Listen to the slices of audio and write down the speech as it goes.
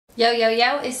Yo, yo,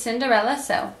 yo, it's Cinderella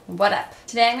Sew. What up?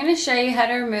 Today I'm going to show you how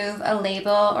to remove a label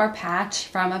or patch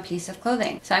from a piece of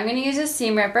clothing. So I'm going to use a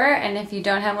seam ripper, and if you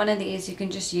don't have one of these, you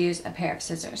can just use a pair of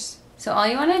scissors. So all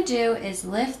you want to do is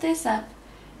lift this up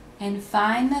and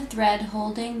find the thread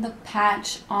holding the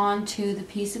patch onto the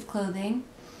piece of clothing,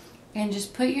 and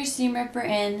just put your seam ripper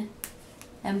in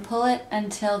and pull it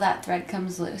until that thread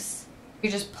comes loose.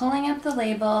 You're just pulling up the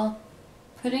label,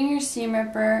 putting your seam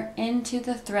ripper into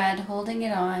the thread, holding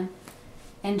it on,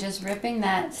 and just ripping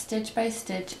that stitch by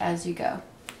stitch as you go.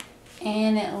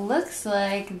 And it looks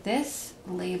like this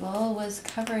label was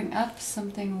covering up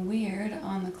something weird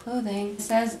on the clothing. It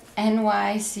says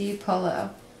NYC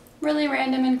Polo. Really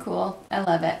random and cool. I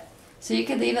love it. So you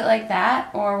could leave it like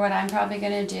that, or what I'm probably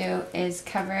going to do is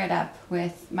cover it up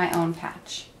with my own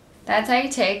patch. That's how you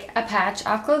take a patch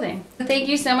off clothing. Thank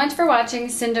you so much for watching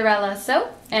Cinderella Sew,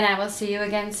 and I will see you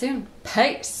again soon.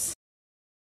 Peace!